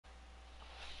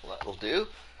That'll do.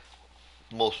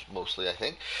 Mostly, I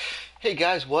think. Hey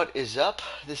guys, what is up?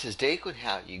 This is Daquin.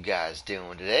 How you guys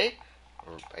doing today?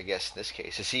 Or I guess in this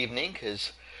case, this evening,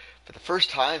 because for the first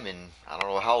time in I don't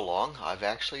know how long, I've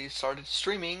actually started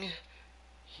streaming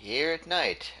here at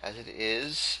night, as it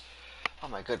is. Oh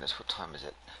my goodness, what time is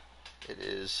it? It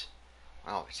is.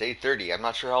 Oh, it's 8:30. I'm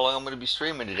not sure how long I'm going to be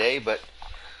streaming today, but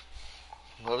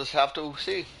we'll just have to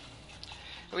see.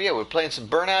 Oh yeah, we're playing some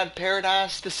Burnout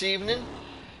Paradise this evening.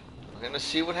 We're gonna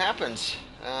see what happens.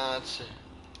 Let's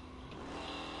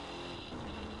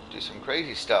do some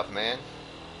crazy stuff, man.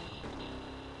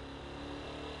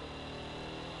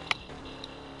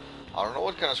 I don't know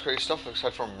what kind of crazy stuff,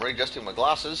 except from readjusting my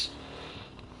glasses.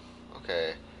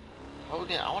 Okay. Oh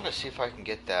yeah, I want to see if I can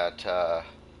get that.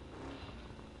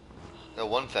 The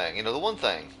one thing, the one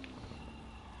thing.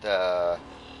 The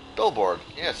billboard.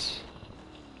 Yes.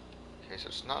 Okay, so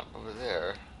it's not over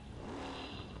there.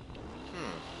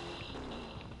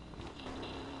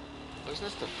 Wasn't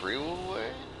this the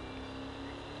freeway?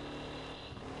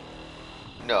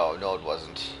 No, it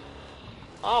wasn't.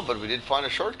 Oh, but we did find a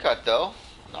shortcut, though.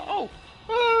 No!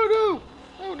 Oh,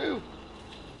 no! Oh, no!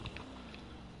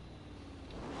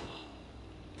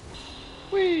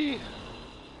 Whee!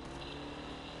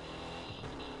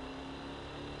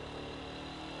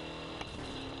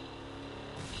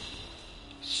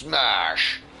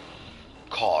 Smash!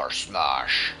 Car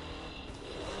smash!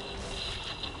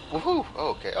 Woohoo!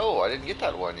 Oh, okay. Oh, I didn't get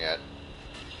that one yet.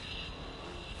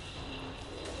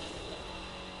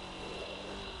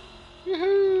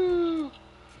 Woohoo!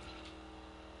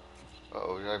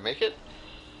 Oh, did I make it?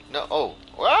 No. Oh.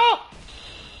 Ah!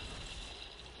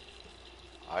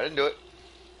 I didn't do it.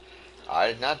 I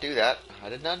did not do that. I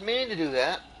did not mean to do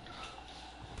that.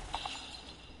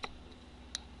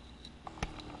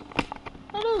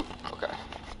 Oh no. Okay.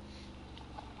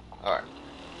 Alright.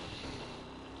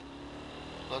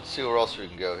 Let's see where else we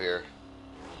can go here.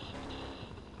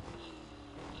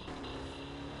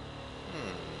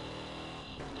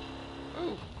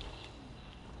 Ooh.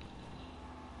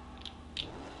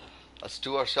 Let's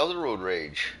do ourselves a road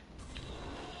rage.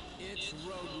 It's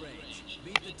road rage.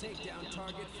 Beat the takedown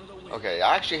target for the win. Okay,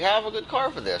 I actually have a good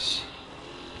car for this.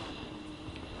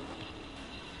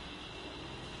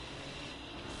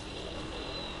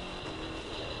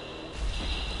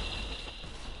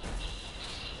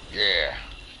 Yeah.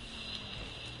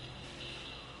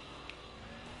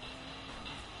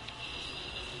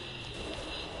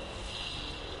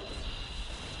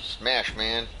 Smash,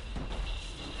 man.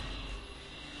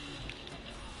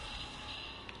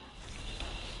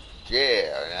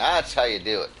 Yeah, that's how you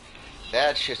do it.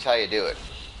 That's just how you do it.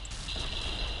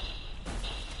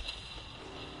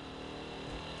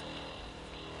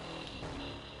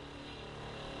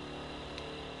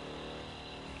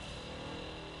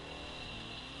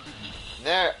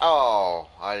 There. Oh,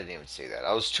 I didn't even see that.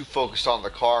 I was too focused on the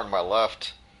car on my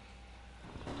left.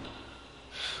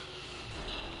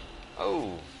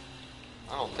 Oh.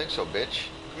 I don't think so, bitch.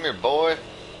 Come here, boy.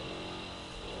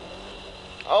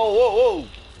 Oh, whoa, whoa.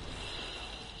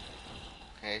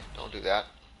 Okay, don't do that.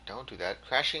 Don't do that.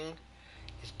 Crashing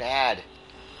is bad.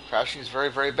 Crashing is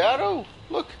very, very bad. Oh,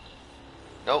 look.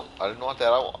 Nope, I didn't want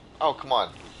that. Oh, come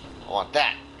on. I want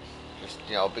that. Just,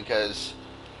 because,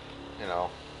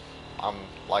 I'm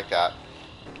like that.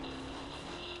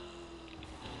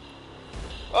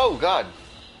 Oh, God.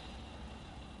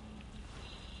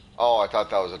 Oh, I thought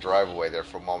that was a driveway there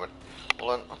for a moment.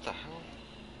 Well, then, what the hell?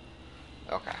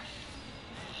 Okay.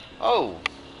 Oh.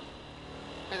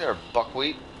 Hey there,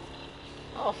 buckwheat.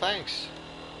 Oh, thanks.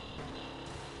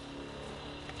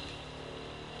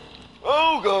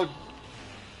 Oh, God.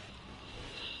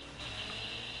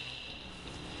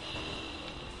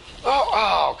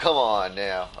 Oh, come on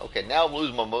now. Okay, now I'm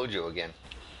losing my mojo again.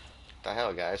 What the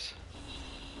hell, guys?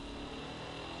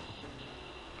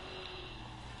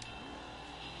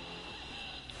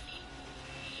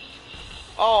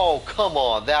 Oh, come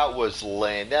on. That was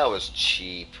lame. That was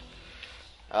cheap.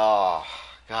 Oh,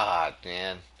 God,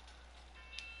 man.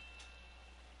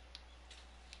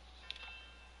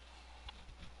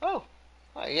 Oh,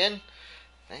 hi again.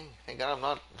 Thank God I'm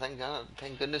not.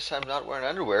 Thank goodness I'm not wearing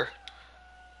underwear.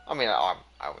 I mean, I'm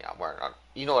wearing.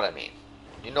 You know what I mean.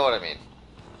 You know what I mean.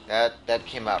 That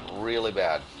came out really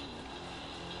bad.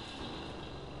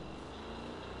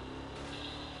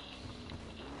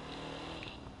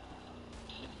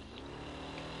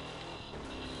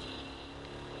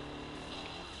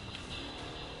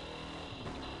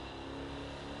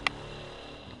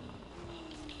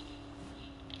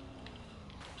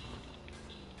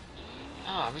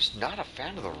 I'm just not a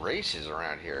fan of the races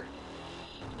around here.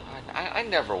 I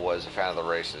never was a fan of the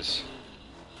races.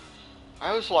 I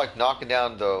always like knocking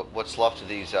down the what's left of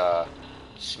these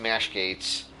smash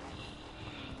gates.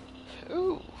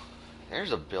 Ooh,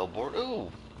 there's a billboard.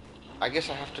 Ooh, I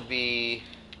guess I have to be.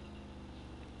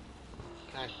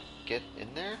 Can I get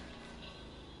in there?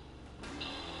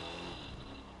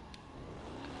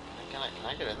 Can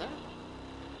I get in there?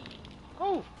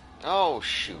 Oh, oh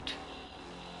shoot.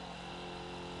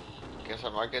 Guess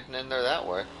I'm not getting in there that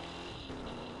way.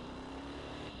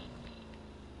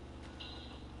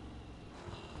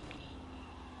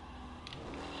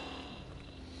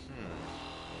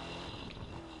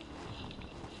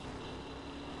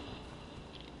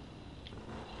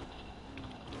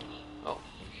 Oh,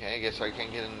 okay, I guess I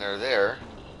can't get in there.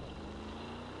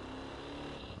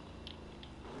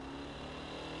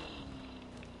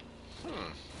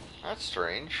 That's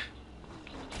strange.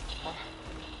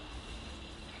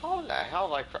 How in the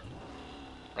hell did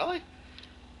really?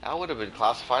 That would have been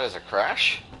classified as a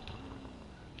crash?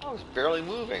 I was barely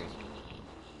moving.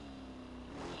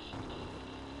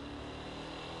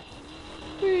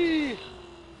 Whee!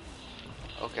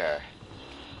 Okay.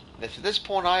 At this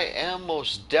point, I am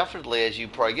most definitely, as you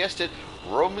probably guessed it,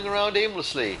 roaming around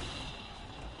aimlessly.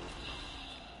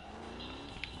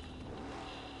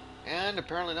 And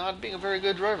apparently not being a very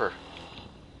good driver.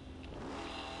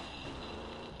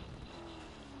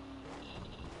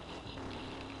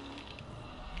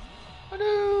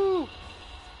 Hello!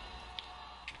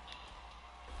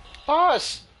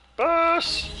 Bus!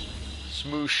 Bus!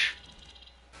 Smoosh.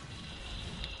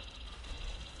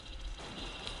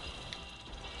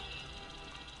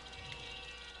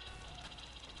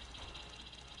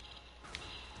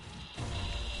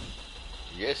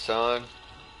 Yes, son.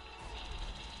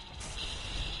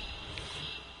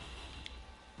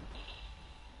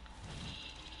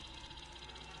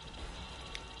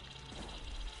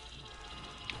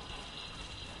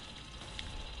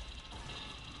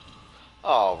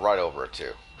 Oh, right over it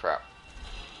too. Crap.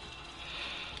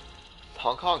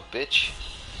 Honk honk, bitch.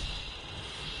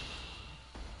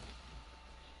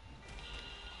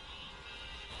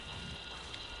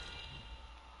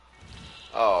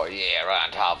 Oh yeah, right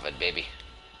on top of it, baby.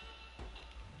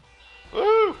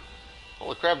 Woo!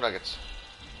 Holy crab nuggets.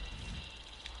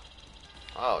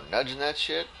 Oh, nudging that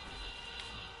shit?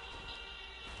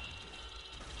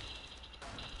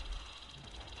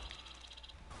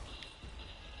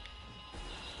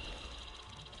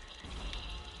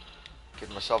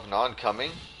 Getting myself an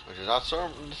oncoming, which is not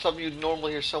something you'd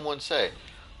normally hear someone say.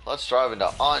 Let's drive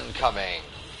into oncoming.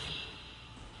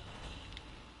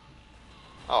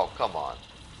 Oh, come on.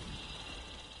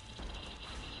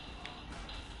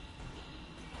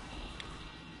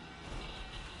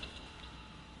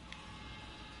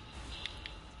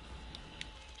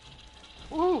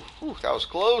 Woo, woo, that was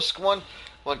close. Come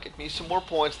on, get me some more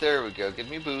points. There we go. Give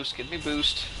me boost, give me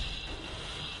boost.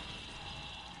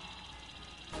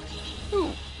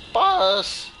 Ooh,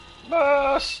 bus,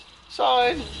 bus,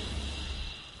 sign.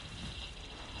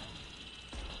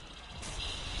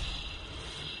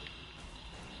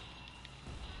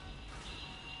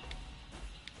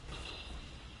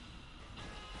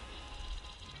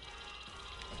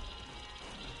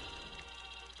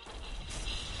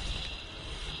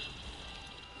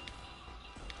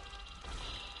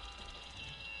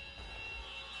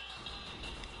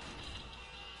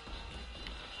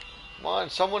 Come on,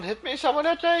 someone hit me, someone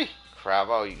hit me. Crap,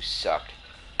 oh, you sucked.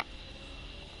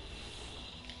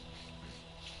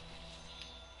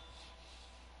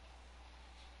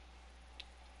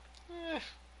 Eh.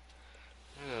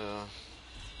 Oh.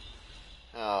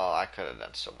 Oh, I could have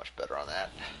done so much better on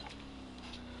that.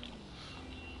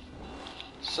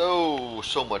 So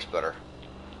much better.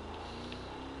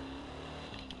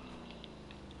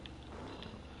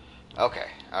 Okay,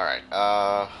 alright.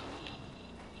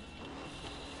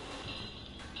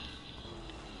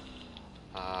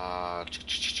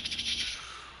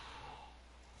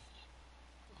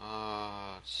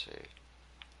 Let's see.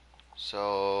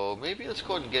 So maybe let's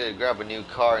go ahead and grab a new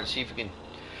car and see if we can.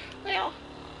 Well,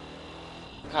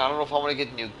 I don't know if I want to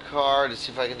get a new car to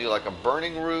see if I can do like a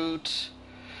burning route.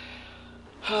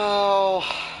 Oh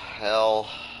hell.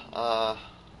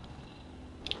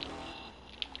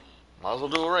 Might as well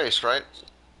do a race, right?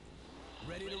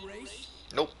 Ready to race?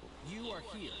 Nope. You are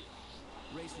here.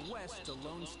 Race west to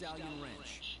Lone Stallion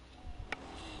Ranch.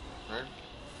 Right.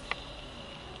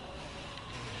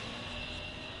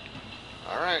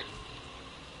 Alright.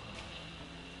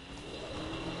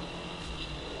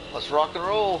 Let's rock and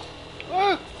roll.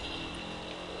 Woo!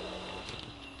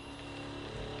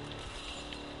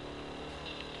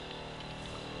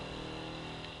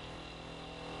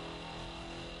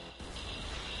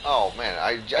 Oh man,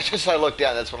 I just I looked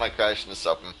down, that's when I crashed into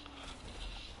something.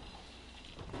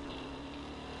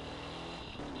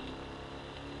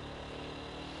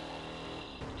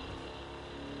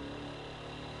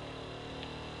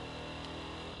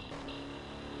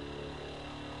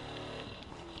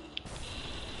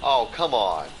 Oh, come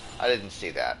on. I didn't see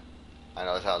that. I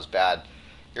know it sounds bad.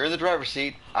 You're in the driver's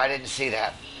seat. I didn't see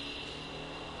that.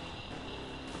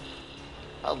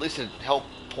 At least it helped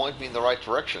point me in the right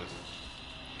direction.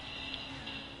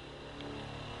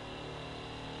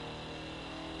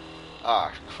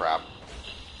 Ah, crap.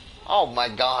 Oh my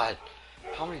god.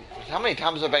 How many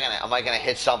times am I gonna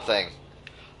hit something?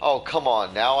 Oh, come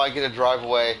on. Now I get to drive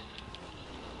away.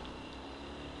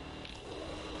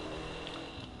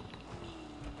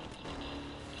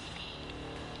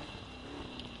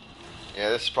 Yeah,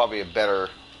 this is probably a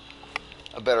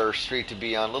better street to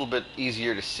be on, a little bit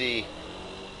easier to see.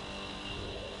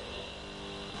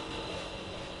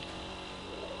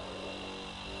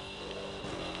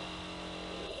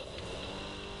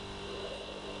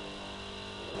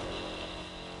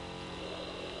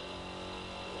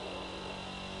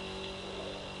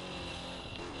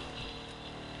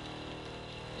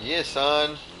 Yeah,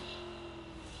 son.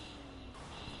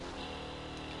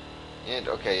 And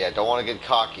okay, yeah, don't want to get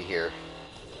cocky here.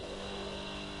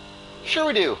 Sure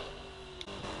we do.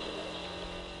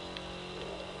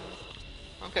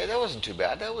 Okay, that wasn't too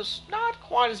bad. That was not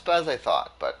quite as bad as I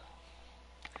thought, but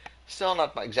still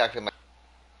not exactly my.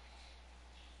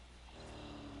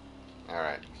 All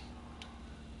right.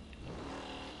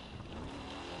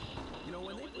 You know,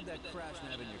 when they put that crash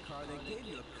nav in your car, they gave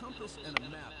you a compass and a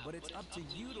map, but it's up to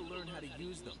you to learn how to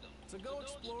use them. So go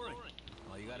exploring.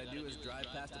 All you gotta do is drive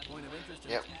past a point of interest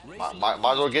and Yep. race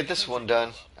Might as well get this one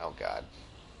done. Oh God.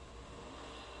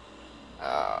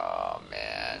 Oh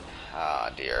man. Oh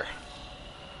dear.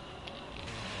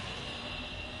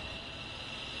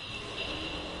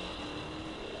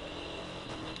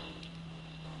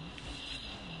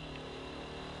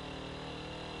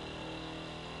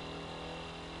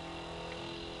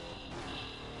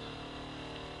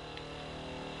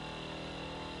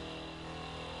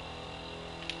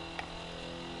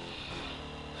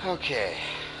 Okay.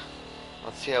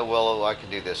 Let's see how well I can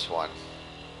do this one.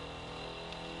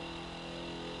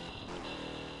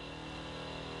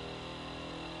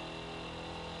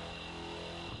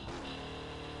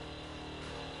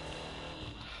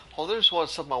 Oh, there's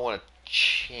something I want to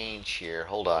change here.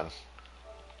 Hold on.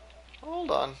 Hold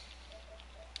on.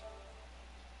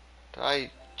 Did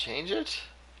I change it?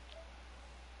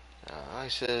 I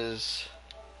says.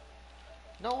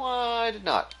 No, I did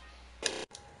not.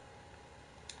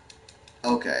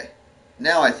 Okay.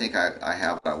 Now I think I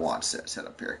have what I want set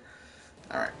up here.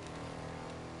 Alright.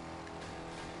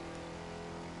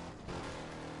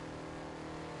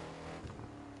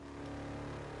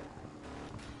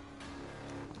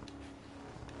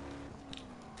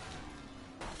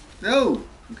 No!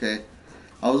 Okay.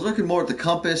 I was looking more at the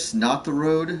compass, not the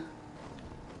road.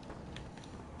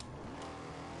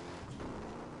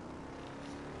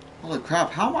 Holy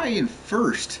crap, how am I in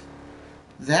first?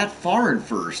 That far in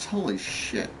first? Holy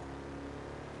shit.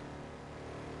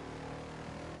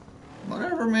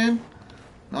 Whatever, man.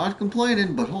 Not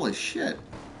complaining, but holy shit.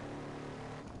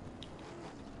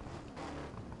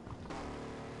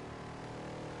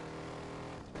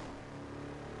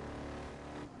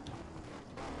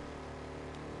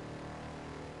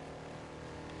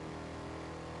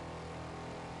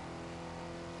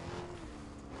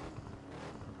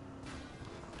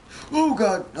 Oh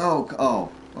god. Oh.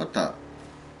 What the?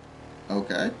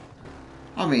 Okay.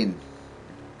 I mean,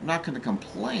 I'm not gonna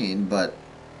complain, but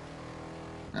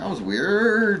that was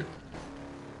weird.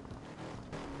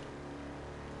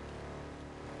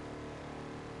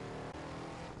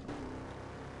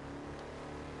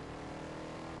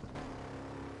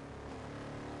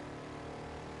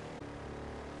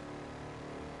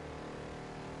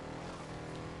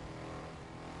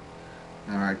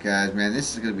 Alright guys, man,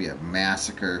 this is gonna be a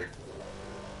massacre.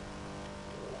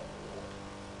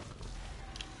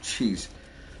 Jeez.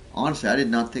 Honestly, I did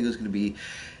not think it was gonna be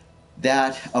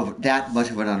that much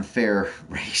of an unfair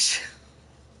race.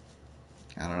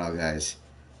 I don't know, guys.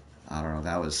 I don't know.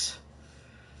 That was.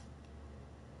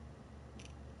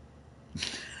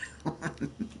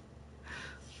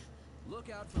 Look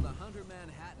out for the Hunter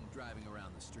Manhattan driving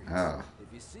around the streets. Oh,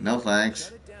 If you see no it, thanks.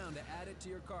 shut it down to add it to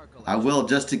your car collection. I will,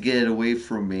 just to get it away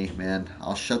from me, man.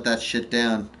 I'll shut that shit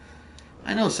down.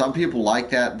 I know some people like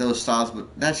those styles, but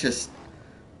that's just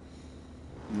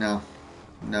no,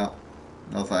 no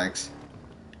thanks.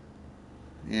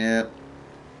 Yep.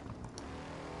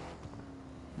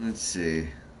 Let's see.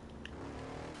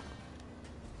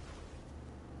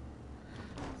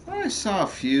 I saw a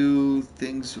few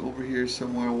things over here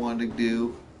somewhere I wanted to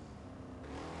do.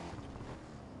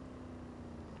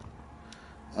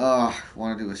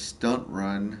 Want to do a stunt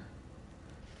run.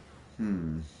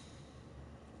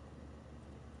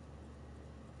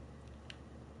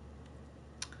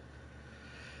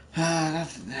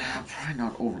 Probably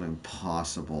not overly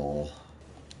impossible.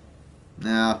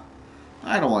 No,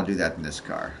 I don't want to do that in this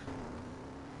car.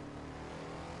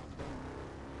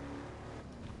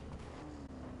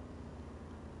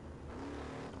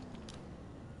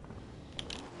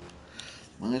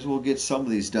 Might as well get some of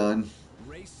these done.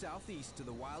 Race southeast to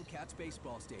the Wildcats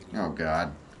baseball stadium. Oh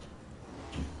God.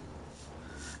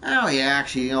 Oh yeah,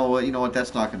 actually, you know what? You know what?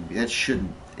 That's not going to be. That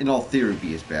shouldn't, in all theory,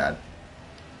 be as bad.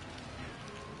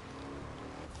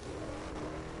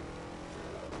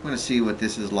 I'm going to see what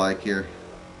this is like here.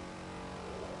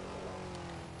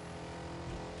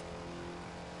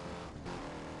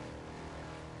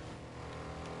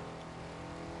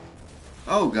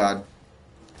 Oh God.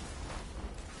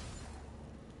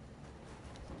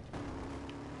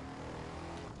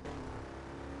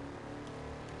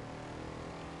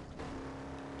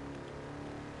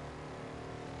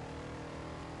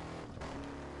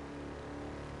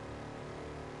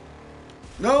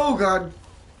 No, God.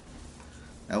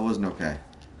 That wasn't okay.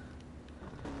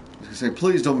 I was going to say,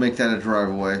 please don't make that a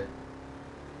drive-away.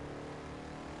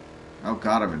 Oh,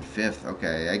 God, I'm in 5th.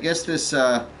 Okay, I guess this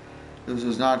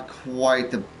was not quite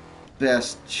the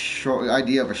best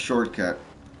idea of a shortcut.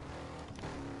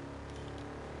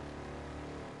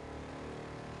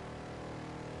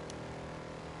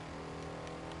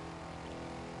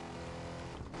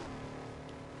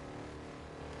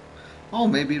 Oh,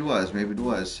 maybe it was. Maybe it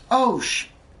was. Oh,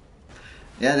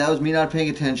 yeah, that was me not paying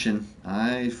attention.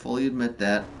 I fully admit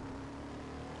that.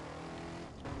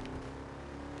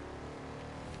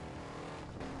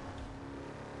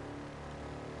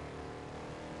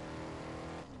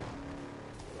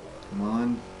 Come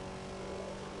on.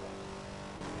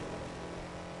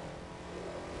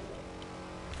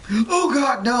 Oh,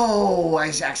 God, no! I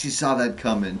actually saw that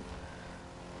coming.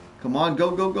 Come on,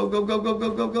 go, go, go, go, go, go, go,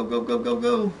 go, go, go, go, go,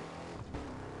 go.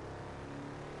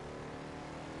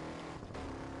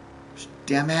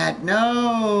 Damn it,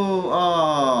 no!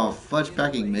 Oh, fudge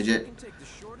packing midget. You can take the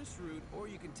shortest route or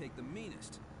you can take the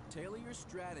meanest. Tailor your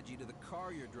strategy to the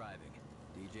car you're driving.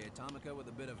 DJ Atomica with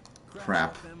a bit of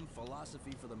Crap. FM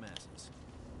philosophy for the masses.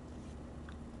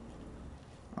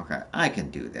 Okay, I can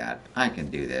do that. I can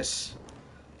do this.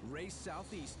 Race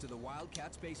southeast to the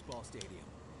Wildcats baseball stadium.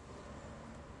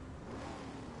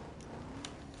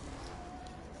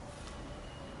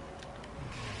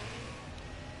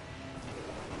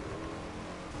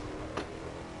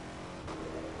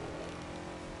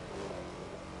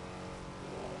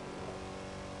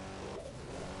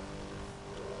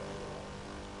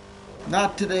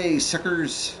 Not today,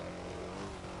 suckers.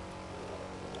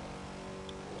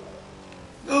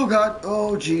 Oh, God.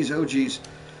 Oh, jeez. Oh, jeez.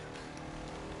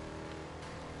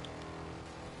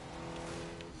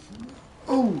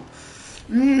 Oh.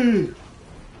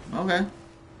 Okay.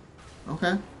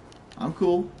 Okay. I'm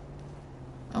cool.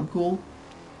 I'm cool.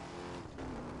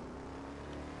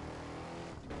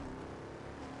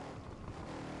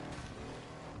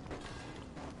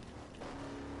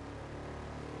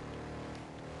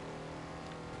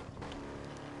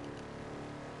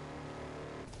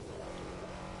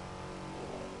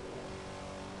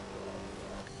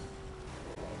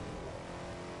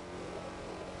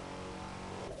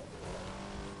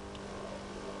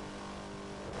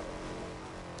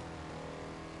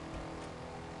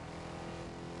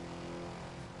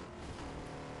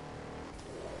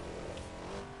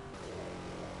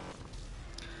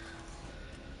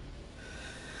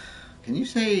 Can you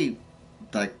say,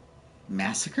 like,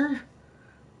 massacre?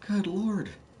 Good Lord.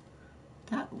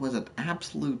 That was an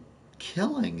absolute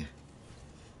killing.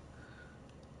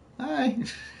 Hi.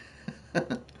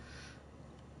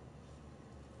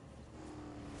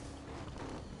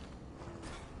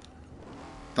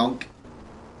 Dunk.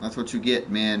 That's what you get,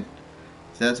 man.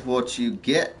 That's what you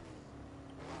get.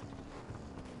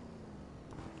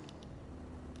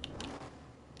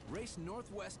 Race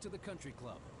northwest to the country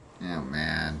club. Oh,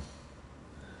 man.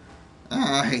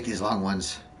 I hate these long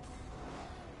ones.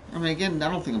 I mean, again,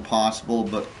 I don't think impossible,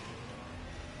 but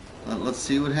let's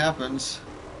see what happens.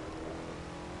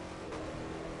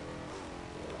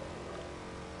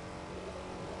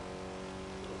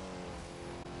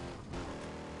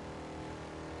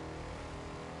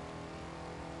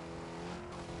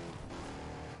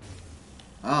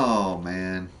 Oh,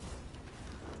 man.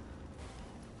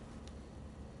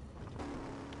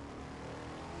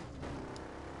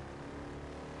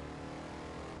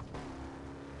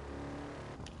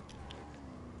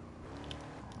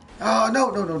 Oh, no,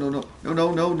 no, no, no, no. No,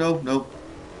 no, no, no, no.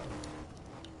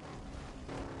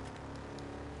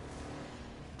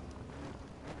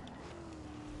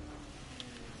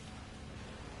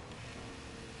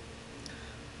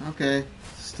 Okay.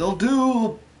 Still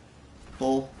doable.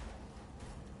 Pull.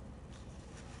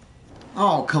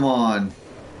 Oh, come on.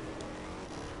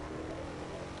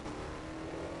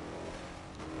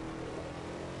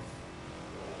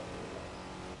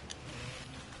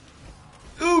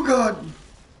 Oh, God.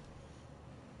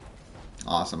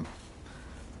 Awesome.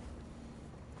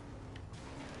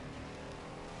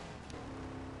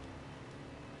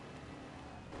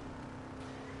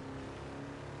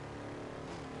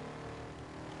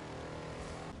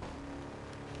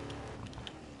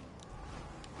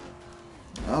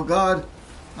 Oh, God.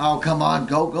 Oh, come on.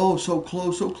 Go, go. So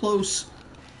close, so close.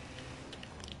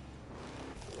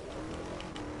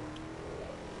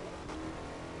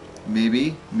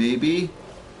 Maybe, maybe.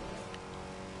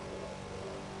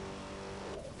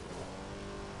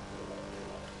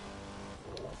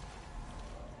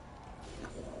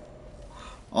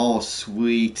 Oh,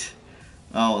 sweet.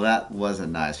 Oh, that was a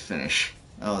nice finish.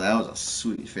 Oh, that was a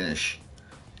sweet finish.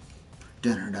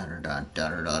 Dun dun dun dun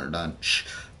dun dun dun. Shh.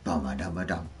 Bum dum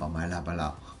dum bum la ba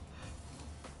la.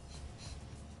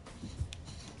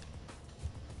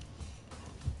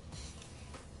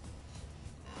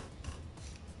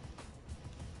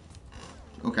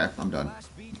 Okay, I'm done. Class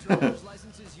B driver's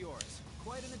license is yours.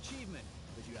 Quite an achievement,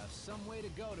 but you have some way to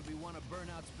go to be one of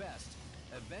Burnout's best.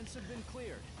 Events have been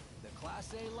cleared. The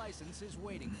Class A license is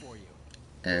waiting for you.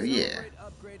 Oh yeah. Celebrate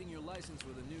upgrading your license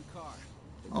with a new car.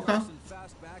 The Okay. Ghost and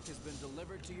Fastback has been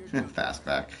delivered to your junkyard.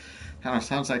 Fastback. Kind of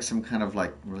sounds like some kind of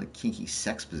like really kinky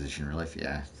sex position, really, if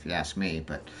you ask me.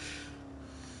 But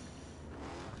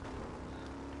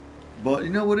you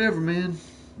know, whatever, man.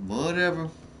 Whatever.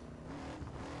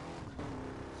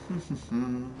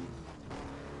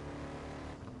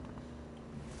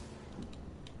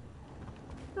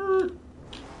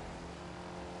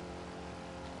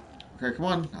 Okay, come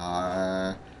on.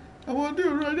 I want to do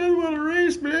it right now. I want to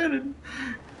race, man, and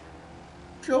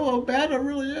show how bad I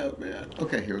really am, man.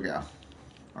 Okay, here we go.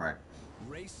 All right.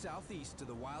 Race southeast to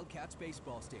the Wildcats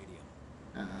baseball stadium.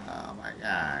 Oh my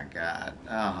God.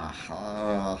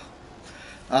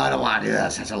 I don't want to do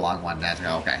that. Such a long one. That's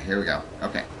okay. Here we go.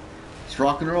 Okay. Let's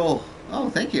rock and roll. Oh,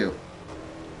 thank you.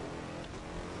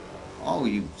 Oh,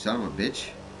 you son of a bitch.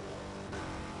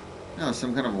 No,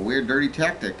 some kind of a weird, dirty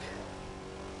tactic.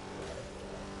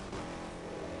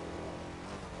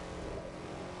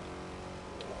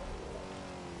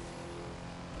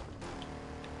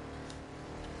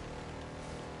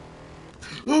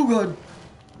 Oh, God.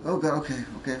 Oh, God.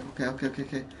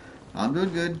 Okay. I'm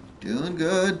doing good. Doing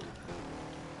good.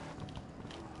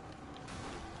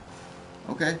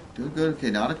 Okay, doing good.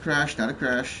 Okay, not a crash.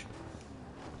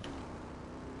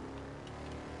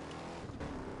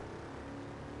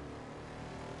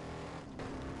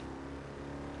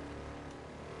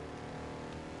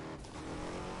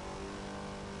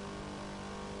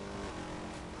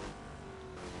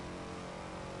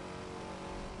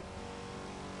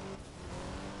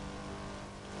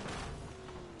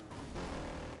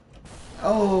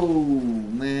 Oh,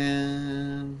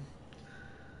 man.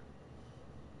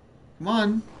 Come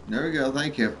on. There we go.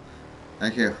 Thank you.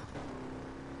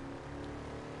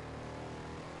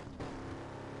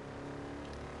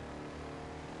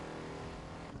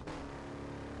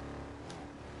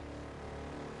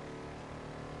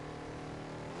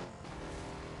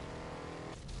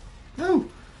 Oh.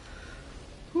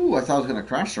 Ooh, I thought I was going to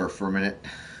crash surf for a minute.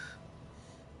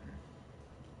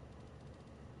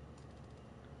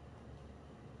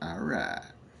 All right.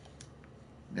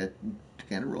 That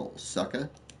kind of roll, sucker.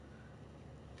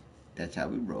 That's how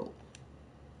we roll.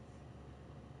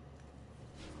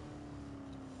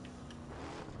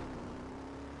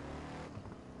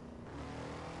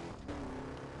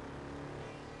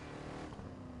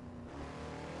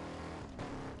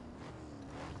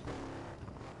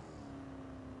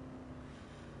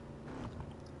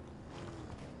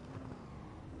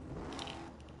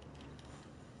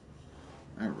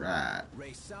 All right.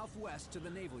 Race southwest to the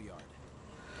Naval Yard.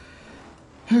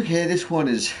 Okay, this one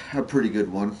is a pretty good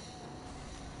one.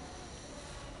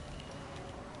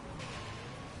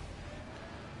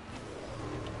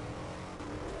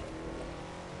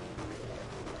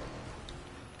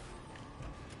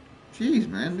 Jeez,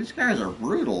 man, these guys are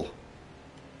brutal.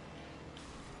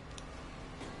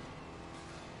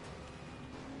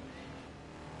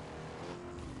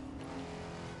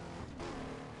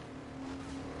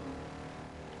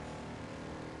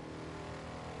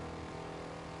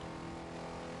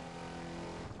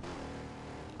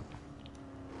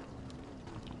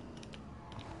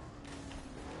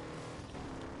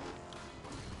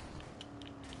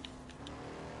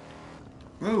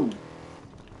 Whoa.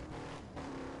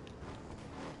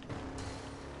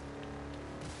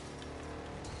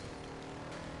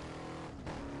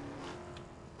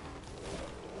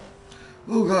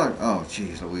 Oh God. Oh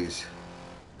jeez Louise.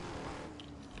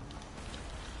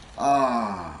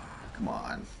 Ah, come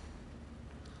on.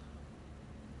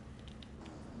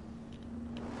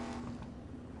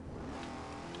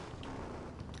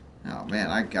 Oh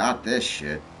man, I got this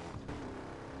shit.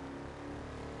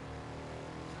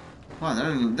 Wow,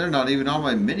 they're not even on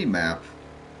my mini map.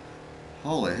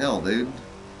 Holy hell, dude.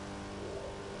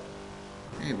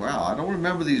 Hey, wow, I don't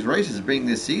remember these races being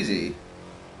this easy.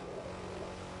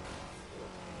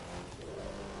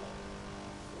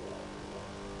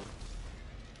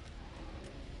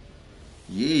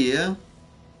 Yeah.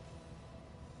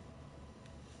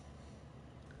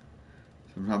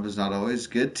 Sometimes it's not always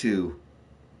good to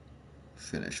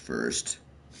finish first.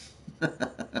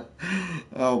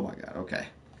 Oh my god, okay.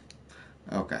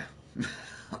 Okay.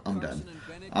 I'm done. Carson and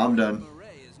Bennett, I'm your done. Murray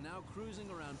is now cruising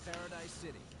around Paradise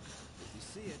City. If you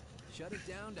see it, shut it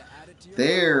down to add it to your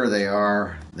There contacts. they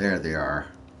are. There they are.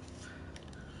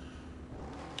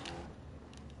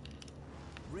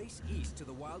 Race east to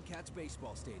the Wildcats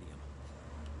baseball stadium.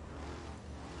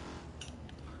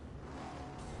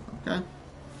 Okay.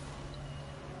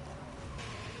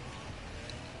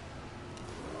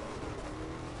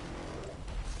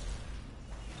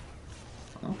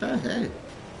 Okay, hey.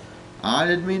 I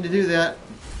didn't mean to do that.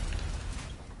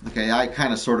 Okay, I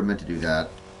kind of sort of meant to do that.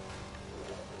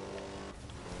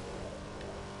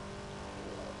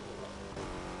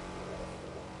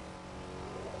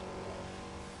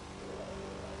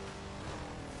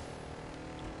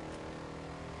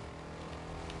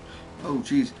 Oh,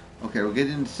 jeez. Okay, we'll get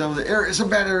into some of the areas, some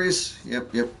bad areas.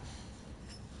 Yep, yep.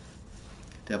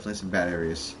 Definitely some bad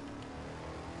areas.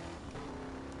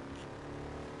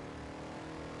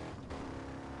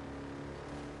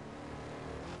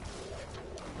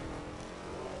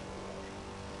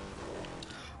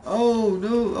 Oh, no.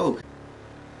 Oh.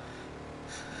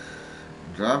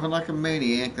 Driving like a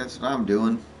maniac. That's what I'm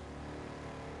doing.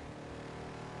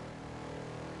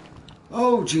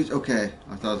 Oh, jeez. Okay.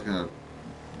 I thought I was going to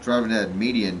drive that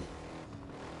median.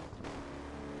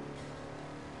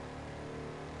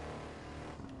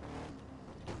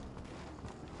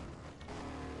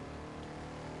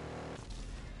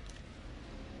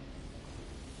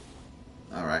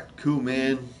 All right. Cool,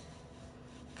 man.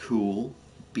 Cool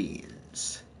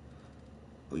beans.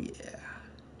 Oh, yeah.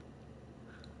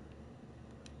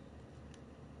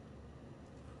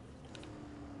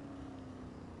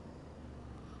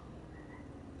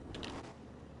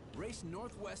 Race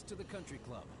northwest to the country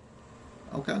club.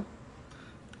 Okay.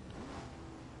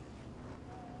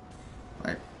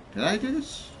 Wait. Did I do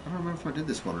this? I don't remember if I did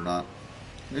this one or not.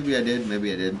 Maybe I did.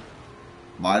 Maybe I did.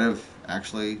 Might have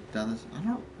actually done this. I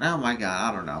don't. Oh my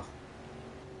god. I don't know.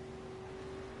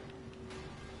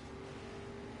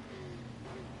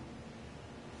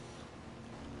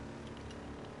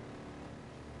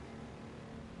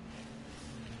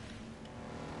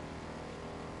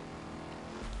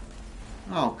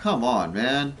 Oh, come on,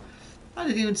 man. I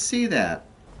didn't even see that.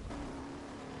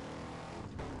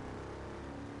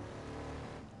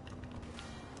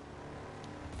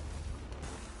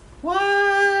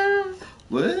 What?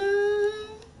 What?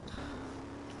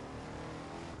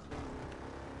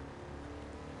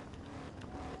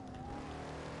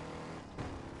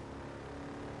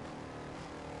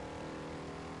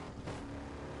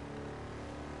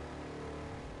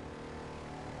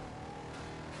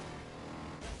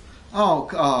 Oh,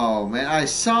 oh, man. I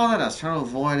saw that. I was trying to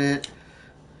avoid it.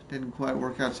 Didn't quite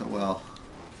work out so well.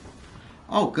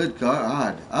 Oh, good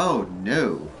God. Oh,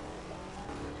 no.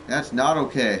 That's not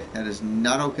okay. That is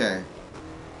not okay.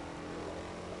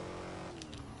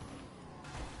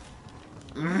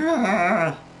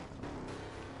 Ah.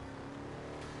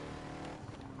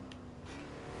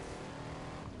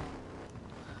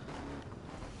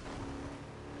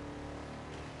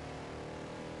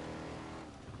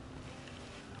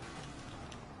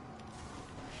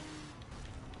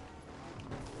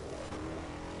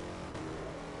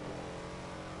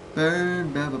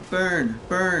 Burn, Baba, burn,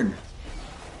 burn.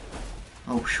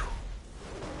 Oh, whew.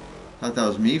 Thought that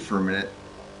was me for a minute.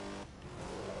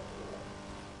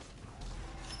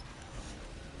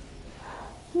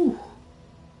 Whew.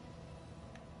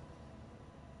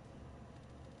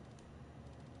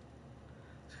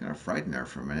 It's kind of frightened there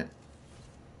for a minute.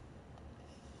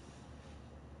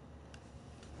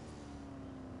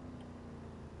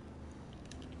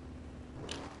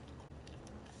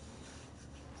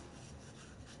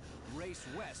 Race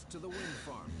west to the wind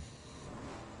farm.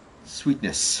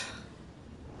 Sweetness.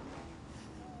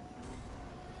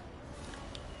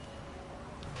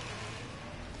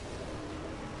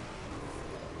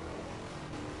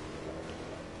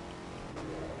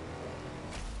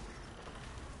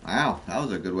 Wow, that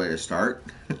was a good way to start.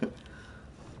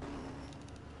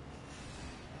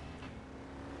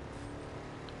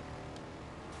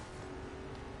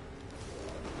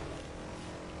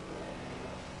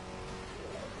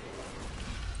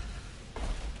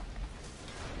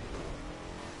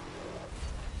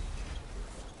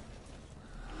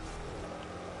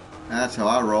 That's how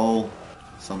I roll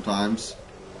sometimes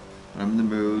when I'm in the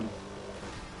mood.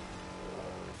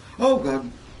 Oh,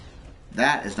 God.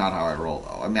 That is not how I roll,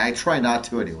 though. I mean, I try not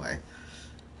to anyway.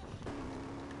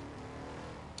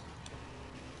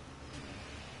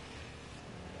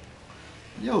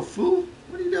 Yo, fool,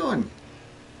 what are you doing?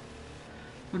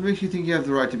 What makes you think you have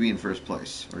the right to be in first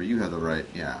place? Or you have the right?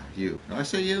 Yeah, you. Did I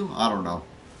say you? I don't know.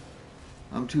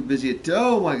 I'm too busy at...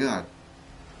 Oh, my God.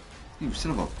 You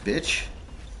son of a bitch.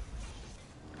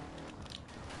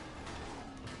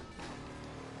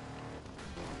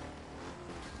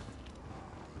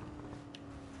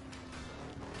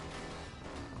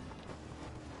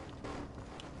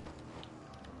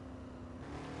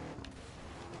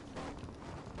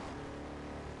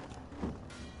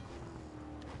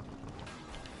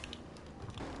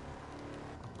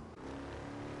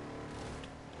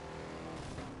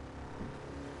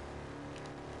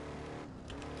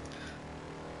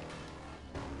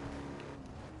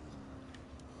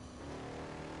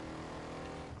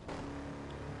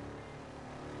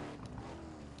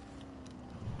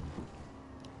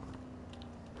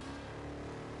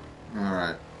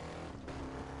 Alright.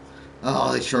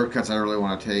 Oh, these shortcuts I really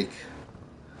want to take.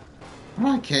 But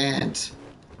I can't.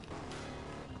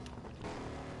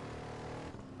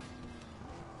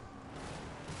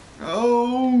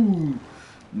 Oh!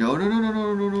 No, no, no, no,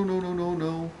 no, no, no, no, no, no,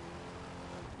 no.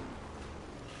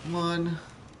 Come on.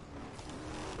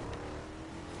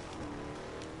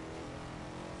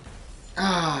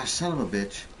 Ah, son of a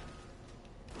bitch.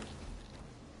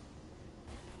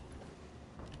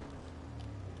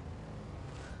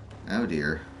 Oh,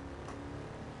 dear.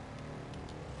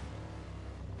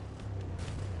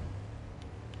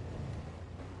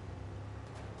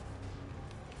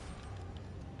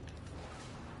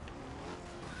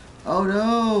 Oh,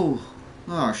 no!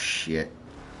 Oh, shit.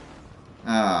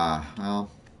 Ah,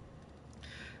 well.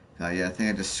 Yeah, I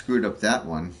think I just screwed up that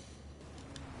one.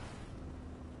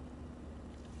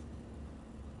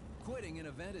 Quitting an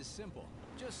event is simple.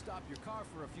 Just stop your car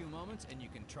for a few moments and you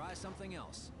can try something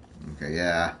else. Okay,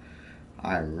 yeah.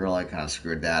 I really kind of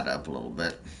screwed that up a little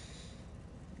bit.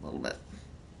 A little bit.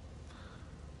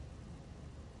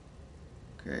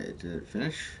 Okay, did it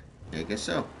finish? Yeah, I guess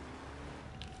so.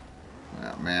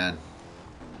 Oh, man.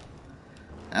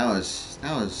 That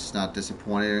was not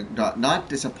disappointing. Not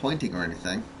disappointing or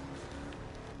anything.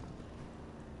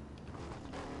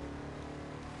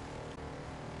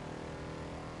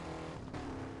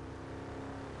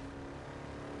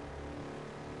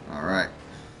 All right.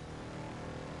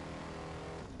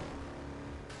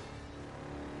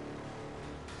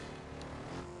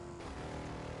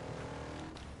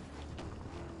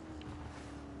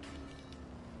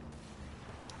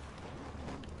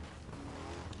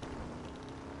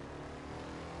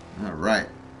 All right.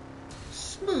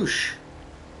 Smoosh.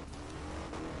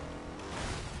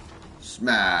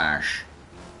 Smash.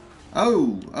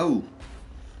 Oh, oh,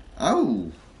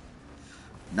 oh.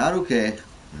 Not okay.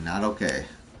 Not okay.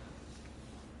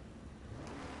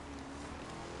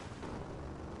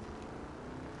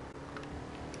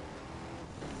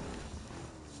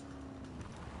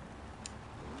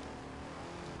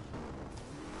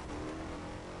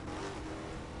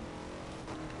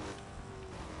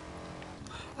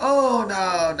 Oh,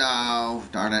 no, no.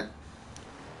 Darn it.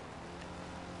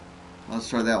 Let's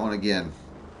try that one again.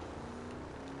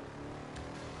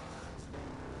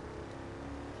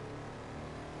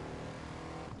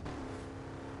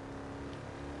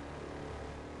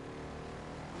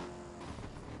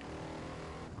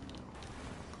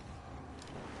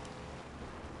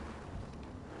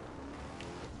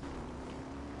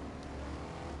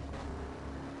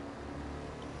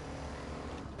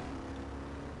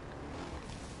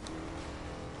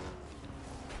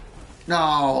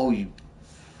 No, you...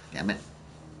 Damn it.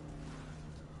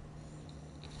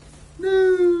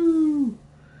 No.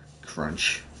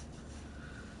 Crunch.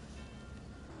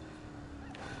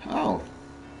 Oh.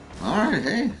 Alright,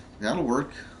 hey. That'll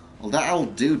work. Well, that'll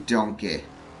do, donkey.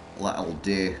 That'll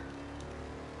do.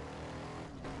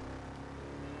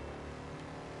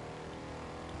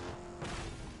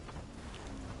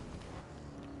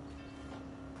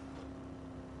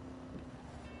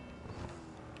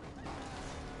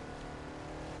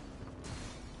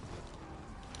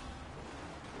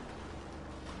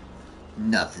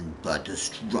 Nothing but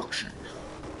destruction.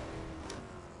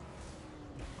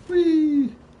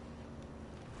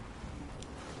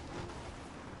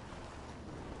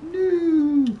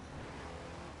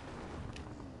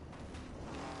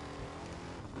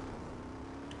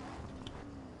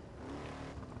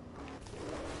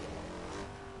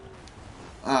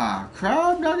 Ah,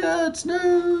 crab nuggets! No!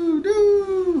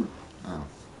 No! Oh.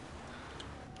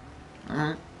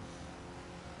 Alright.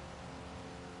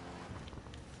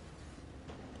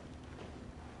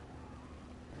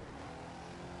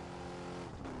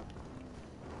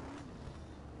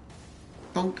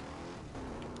 Donk.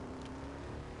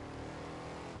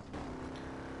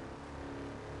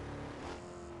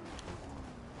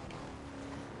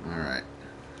 Alright.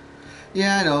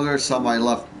 Yeah, I know there's some I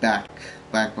left back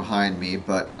behind me,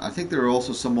 but I think there are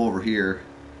also some over here.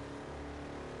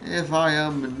 If I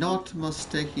am not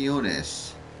mistaken.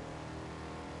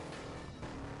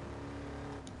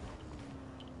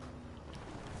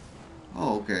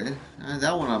 Oh, okay.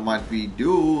 That one I might be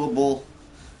doable.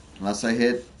 Unless I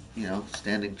hit,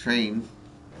 standing train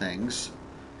things.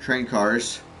 Train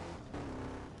cars.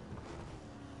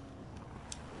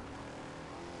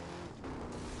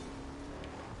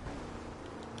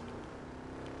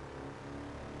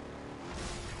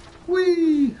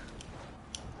 Whee!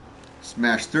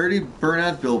 Smash 30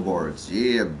 burnout billboards.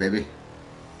 Yeah, baby.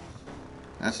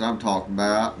 That's what I'm talking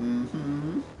about.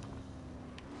 Mm-hmm.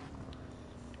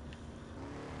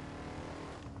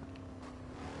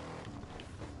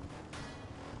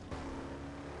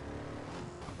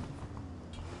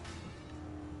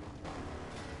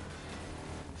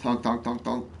 Thunk, thunk, thunk,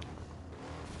 thunk.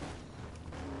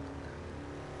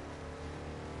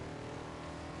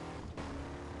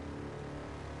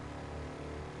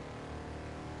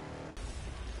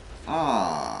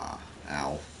 Ah,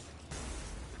 ow.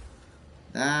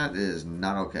 That is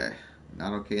not okay.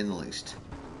 Not okay in the least.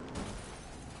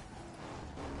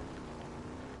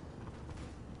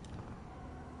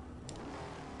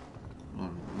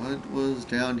 What was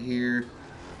down here?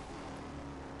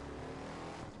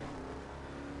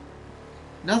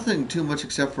 Nothing too much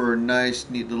except for a nice,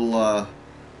 neat little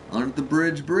under the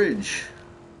bridge.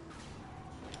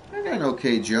 I got an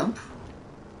okay jump.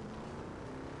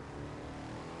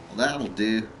 Well, that'll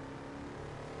do.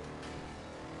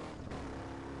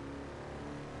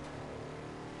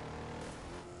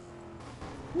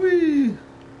 Whee!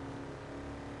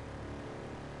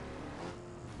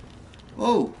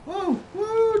 Oh, oh,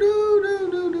 whoa, no, no,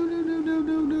 no, no, no, no,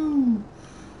 no, no,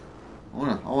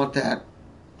 no. I want that.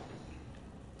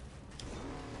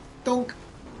 Donk.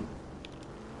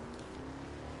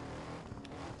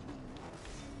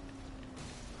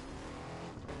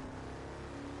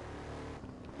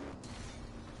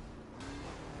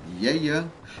 Yeah, yeah.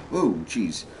 Whoa,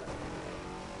 jeez.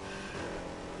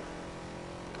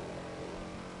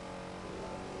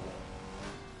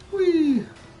 Whee!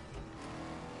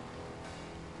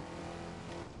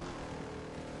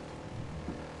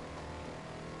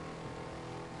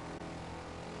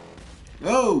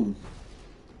 Oh!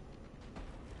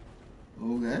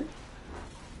 Okay.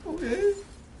 Okay.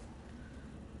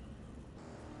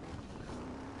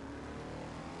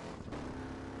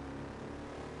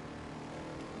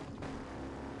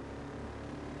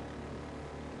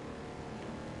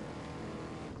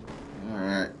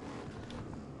 Alright.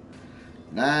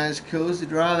 Nice cozy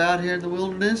drive out here in the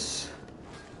wilderness.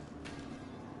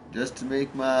 Just to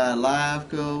make my life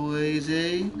go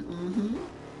easy. Mm-hmm.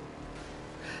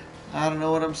 I don't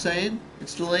know what I'm saying.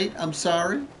 It's late. I'm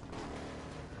sorry.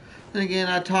 Then again,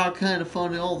 I talk kind of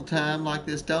funny all the time like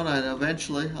this, don't I? And I'll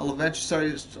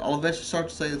eventually start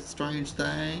to say strange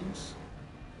things.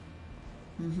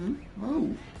 Mm-hmm.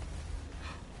 Oh.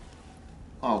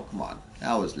 Oh, come on.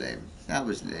 That was lame. That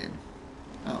was lame.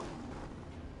 Oh.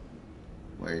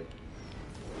 Wait.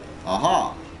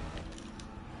 Aha.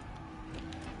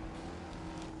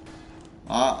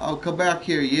 Oh, come back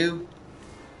here, you.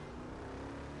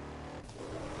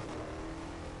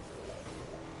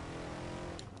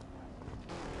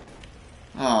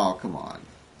 Oh, come on.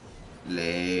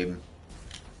 Lame.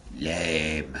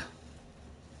 Lame.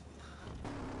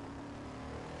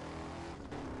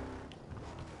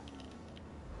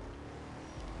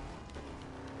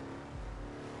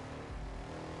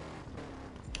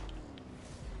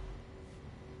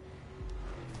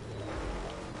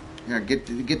 Yeah, get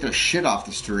the shit off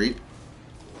the street.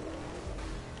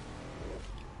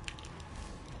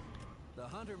 The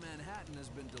Hunter Manhattan has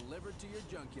been delivered to your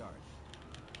junkyard.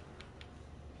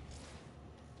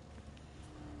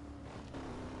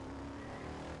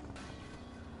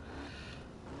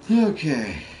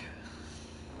 Okay.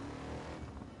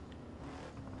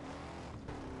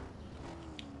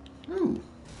 Ooh.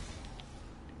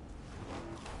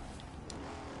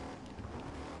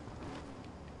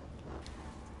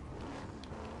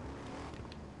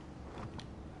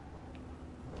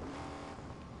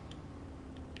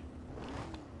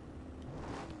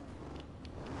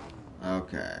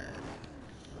 Okay.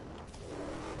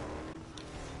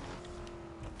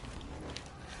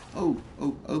 Oh,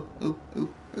 oh, oh, oh, oh,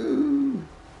 oh.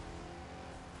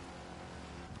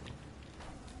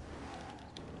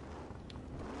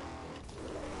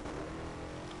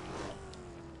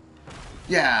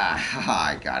 Yeah,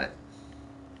 haha, I got it.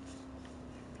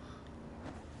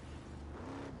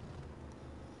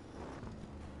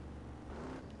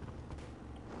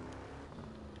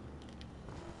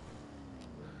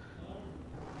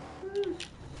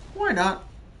 Why not?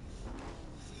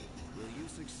 Will you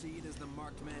succeed as the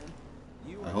marked man?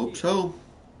 You I are hope here. so.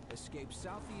 Escape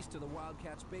southeast to the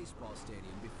Wildcats baseball stadium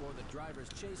before the drivers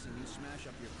chasing you smash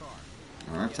up your car.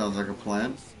 Alright, Get sounds there like a in one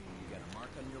plan. piece, you get a mark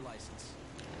on your license.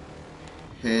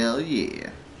 Hell yeah.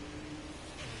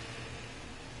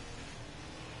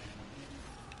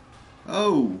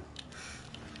 Oh.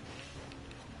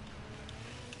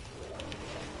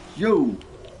 Yo.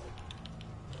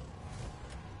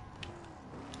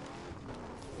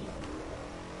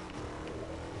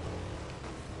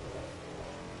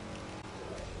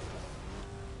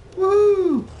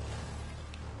 Woo.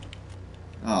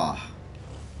 Ah.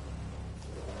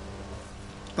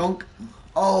 Donk.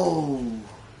 Oh.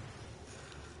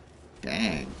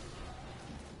 Dang.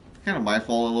 Kind of my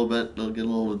fault a little bit. They'll get a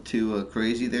little too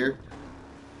crazy there.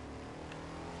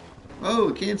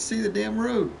 Oh, can't see the damn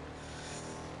road.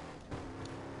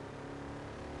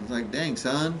 It's like, dang,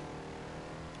 son.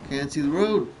 Can't see the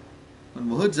road. When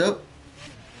my hood's up.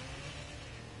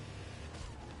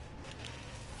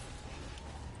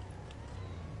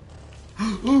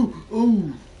 Ooh,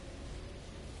 ooh.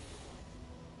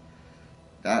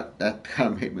 That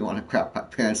kind of made me want to crap my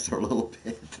pants for a little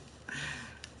bit.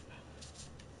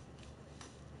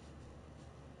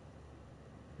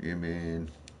 Yeah, man.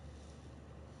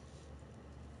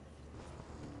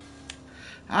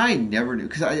 I never knew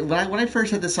because when I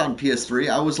first had this on PS3,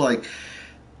 I was like,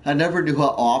 I never knew how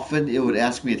often it would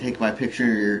ask me to take my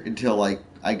picture until like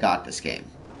I got this game.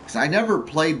 Because I never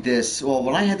played this. Well,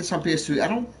 when I had this on PS3, I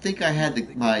don't think I had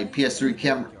my guys in PS3 the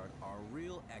camera. junkyard are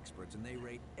real experts, and they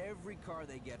rate every car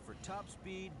they get for top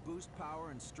speed, boost power,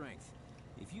 and strength.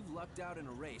 If you've lucked out in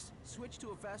a race, switch to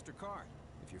a faster car.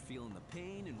 If you're feeling the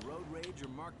pain in road rage or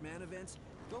marked man events,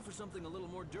 go for something a little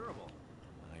more durable.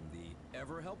 I'm the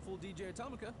ever-helpful DJ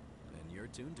Atomica, and you're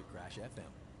tuned to Crash FM.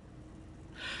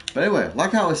 But anyway,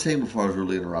 like I was saying before I was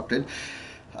really interrupted,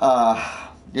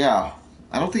 yeah,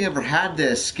 I don't think I ever had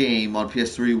this game on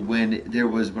PS3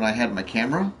 when I had my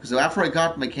camera. Because after I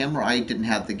got my camera, I didn't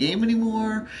have the game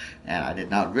anymore, and I did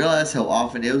not realize how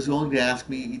often it was going to ask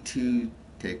me to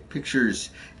take pictures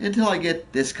until I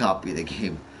get this copy of the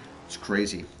game. It's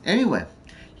crazy. Anyway,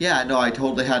 yeah, no, I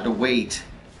totally had to wait.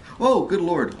 Oh, good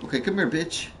lord. Okay, come here,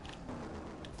 bitch.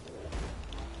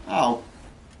 Oh.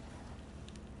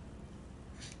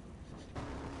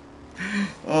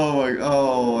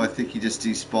 Oh, I think he just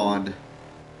despawned.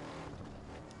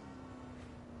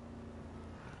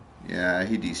 Yeah,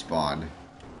 he despawned.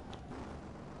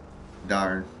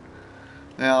 Darn.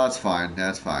 Well, that's fine.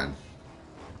 That's fine.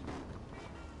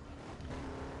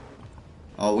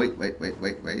 Oh, wait.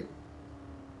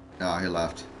 No, he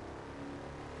left.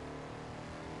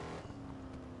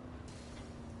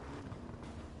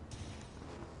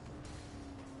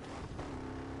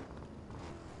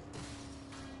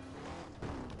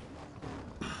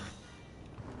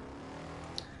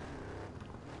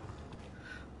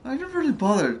 I never really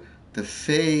bothered. The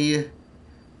Faye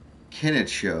Kennett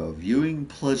Show. Viewing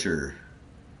pleasure.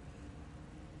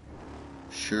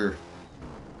 Sure.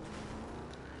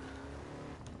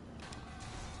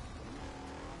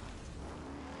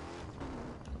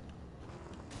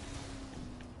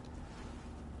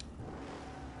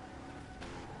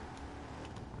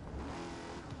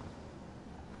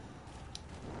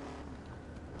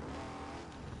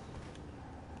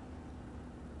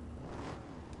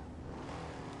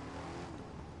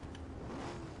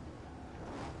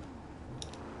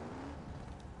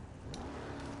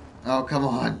 Oh, come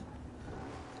on.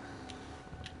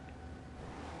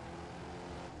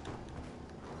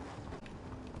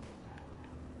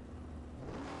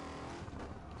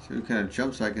 See what kind of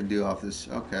jumps I can do off this.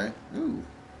 Okay. Ooh.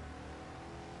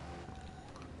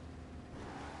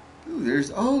 Ooh,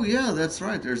 there's. Oh, yeah, that's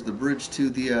right. There's the bridge to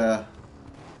the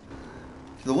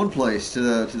one place, to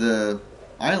the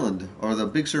island, or the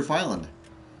Big Surf Island.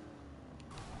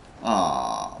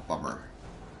 Ah, bummer.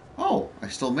 Oh, I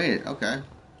still made it. Okay.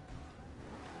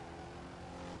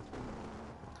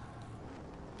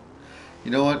 You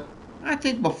know what? I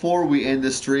think before we end the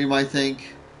stream, I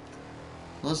think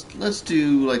let's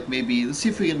do like maybe let's see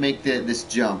if we can make this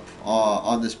jump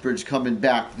on this bridge coming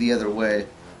back the other way.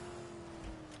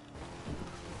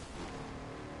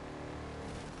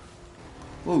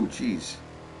 Oh, jeez.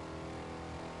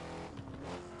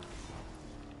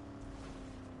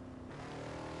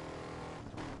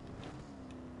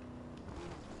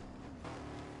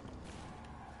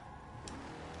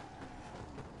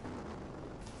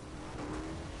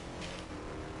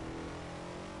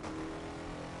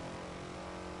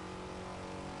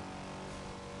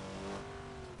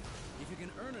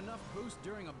 burn enough boost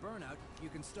during a burnout, you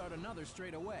can start another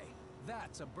straight away.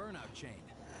 That's a burnout chain.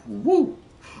 Woo!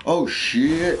 Oh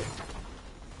shit!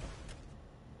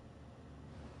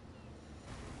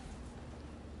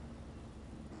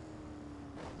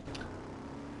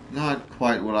 Not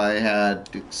quite what I had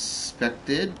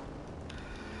expected.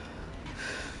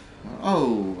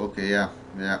 Oh, okay, yeah.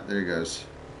 Yeah, there he goes.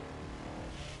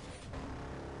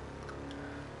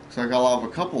 Looks like I'll have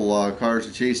a couple cars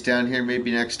to chase down here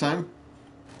maybe next time.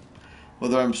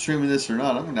 Whether I'm streaming this or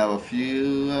not, I'm going to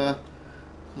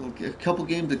have a couple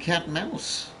games of cat and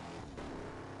mouse.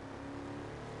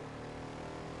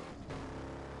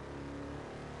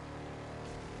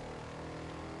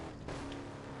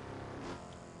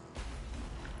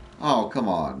 Oh, come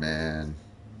on, man.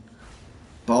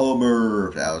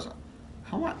 Bummer. That was...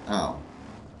 How much? Oh.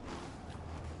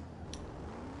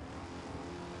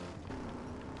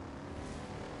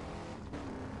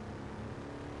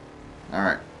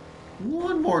 Alright.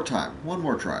 One more time. One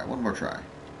more try. One more try.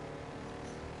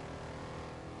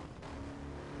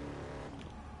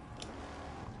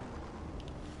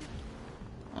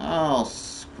 Oh,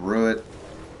 screw it.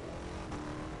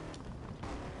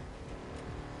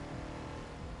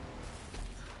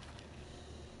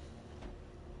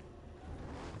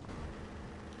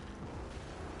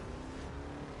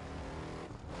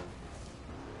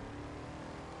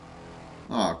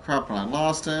 Oh, crap, and I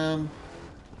lost him.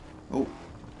 Oh.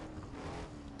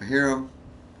 I hear him.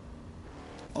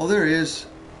 Oh, there he is.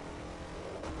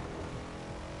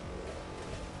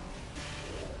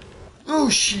 Oh,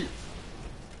 shit.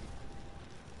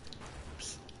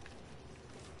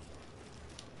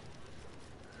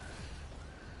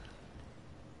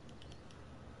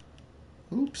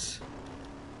 Oops.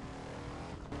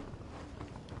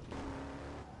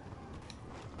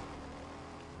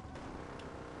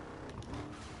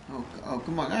 Oh,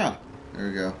 come on. Ah, there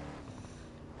we go.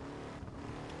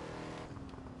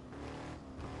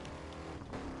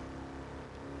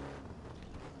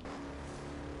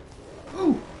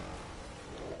 Oh.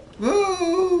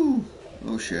 Oh.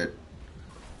 Oh, shit.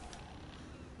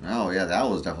 Oh, yeah, that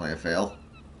was definitely a fail.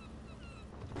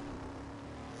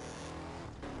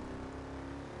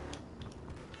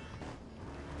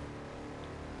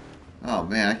 Oh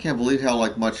man, I can't believe how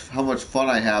much fun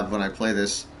I have when I play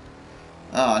this.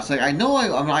 It's like I know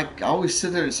I'm like I always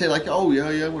sit there and say like, oh yeah,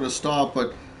 I'm gonna stop,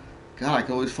 but God, I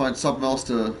can always find something else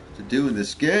to do in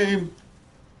this game.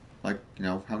 Like, you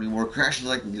know, how many more crashes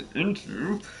I can get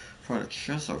into. Trying to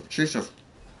chase a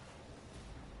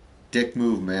dick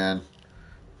move, man.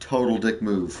 Total dick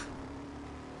move.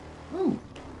 Ooh.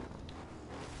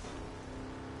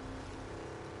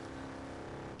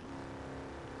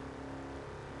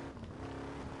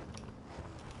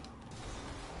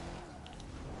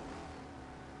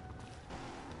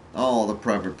 All the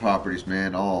private properties,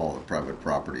 man. All the private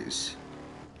properties.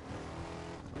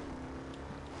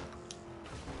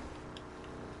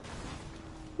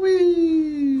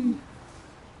 Whee!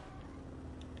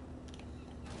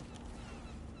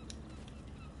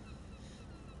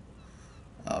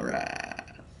 Alright.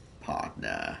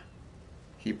 Partner.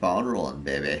 Keep on rolling,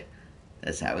 baby.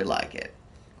 That's how we like it.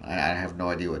 I have no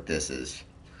idea what this is.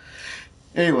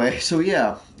 Anyway, so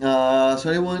yeah. So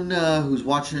anyone who's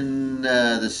watching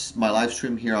my live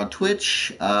stream here on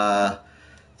Twitch,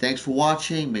 thanks for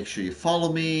watching. Make sure you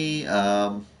follow me,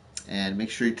 and make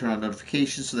sure you turn on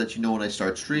notifications so that you know when I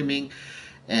start streaming.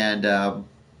 And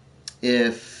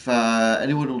if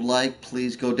anyone would like,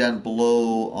 please go down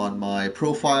below on my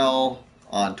profile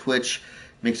on Twitch.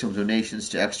 Make some donations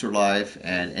to Extra Life,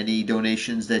 and any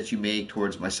donations that you make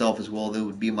towards myself as well, that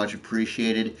would be much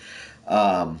appreciated.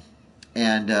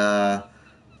 And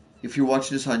if you're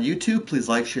watching this on YouTube, please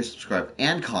like, share, subscribe,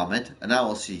 and comment. And I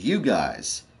will see you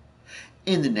guys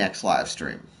in the next live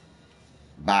stream.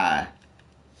 Bye.